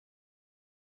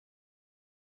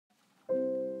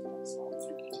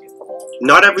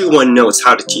Not everyone knows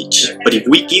how to teach, but if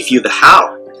we give you the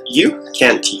how, you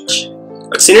can teach.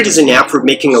 Oxinity is an app for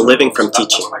making a living from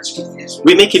teaching.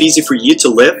 We make it easy for you to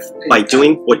live by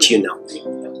doing what you know.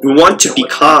 We want to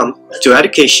become to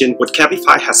education what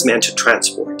Cabify has meant to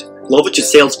transport, Glovo to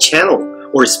sales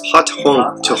channel, or Spot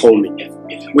home to homing.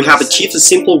 We have achieved a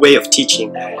simple way of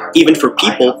teaching, even for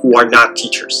people who are not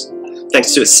teachers,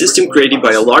 thanks to a system created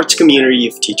by a large community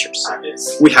of teachers.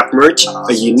 We have merged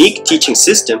a unique teaching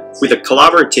system with a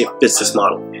collaborative business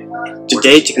model.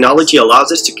 Today, technology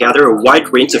allows us to gather a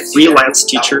wide range of freelance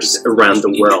teachers around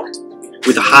the world,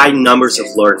 with high numbers of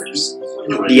learners.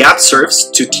 The app serves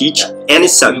to teach any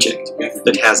subject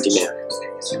that has demand.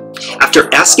 After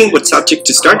asking what subject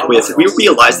to start with, we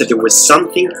realized that there was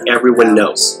something everyone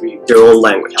knows, their own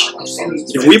language.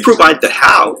 If we provide the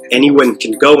how, anyone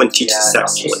can go and teach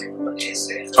successfully.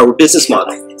 Our business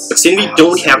model: Oxinity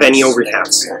don't have any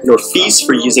overheads, nor fees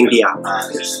for using the app.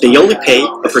 They only pay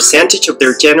a percentage of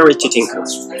their generated income.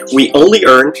 We only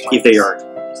earn if they earn.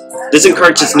 This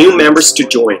encourages new members to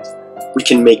join. We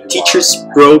can make teachers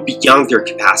grow beyond their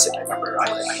capacity.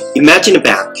 Imagine a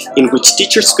bank in which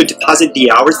teachers could deposit the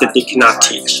hours that they cannot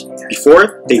teach.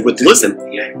 Before, they would lose them,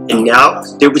 and now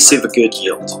they receive a good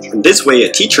yield. In this way,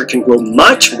 a teacher can grow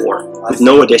much more with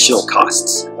no additional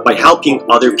costs by helping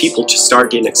other people to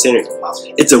start in Oxinity.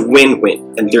 It's a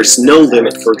win-win, and there's no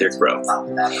limit for their growth.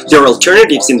 There are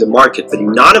alternatives in the market, but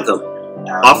none of them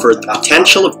offer the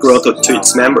potential of growth to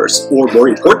its members, or more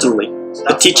importantly,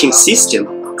 a teaching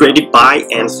system created by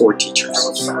and for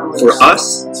teachers. For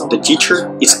us, the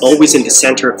teacher is always in the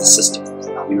center of the system.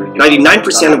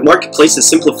 99% of marketplaces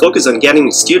simply focus on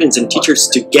getting students and teachers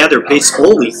together based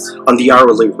only on the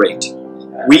hourly rate.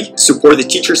 We support the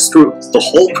teachers through the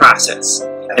whole process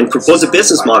and propose a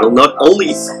business model not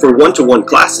only for one-to-one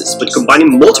classes, but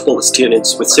combining multiple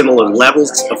students with similar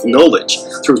levels of knowledge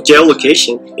through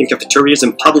geolocation in cafeterias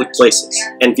and public places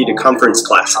and video conference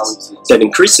classes that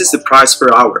increases the price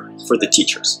per hour for the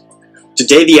teachers.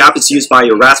 Today, the app is used by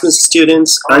Erasmus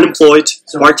students, unemployed,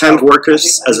 part-time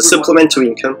workers as a supplement to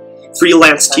income,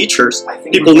 freelance teachers,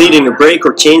 people needing a break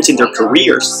or change in their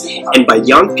careers, and by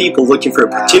young people looking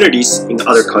for opportunities in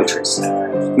other countries.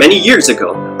 Many years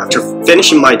ago, after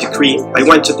finishing my degree, I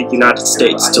went to the United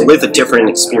States to live a different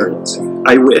experience.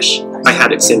 I wish I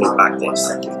had Oxinity back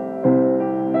then.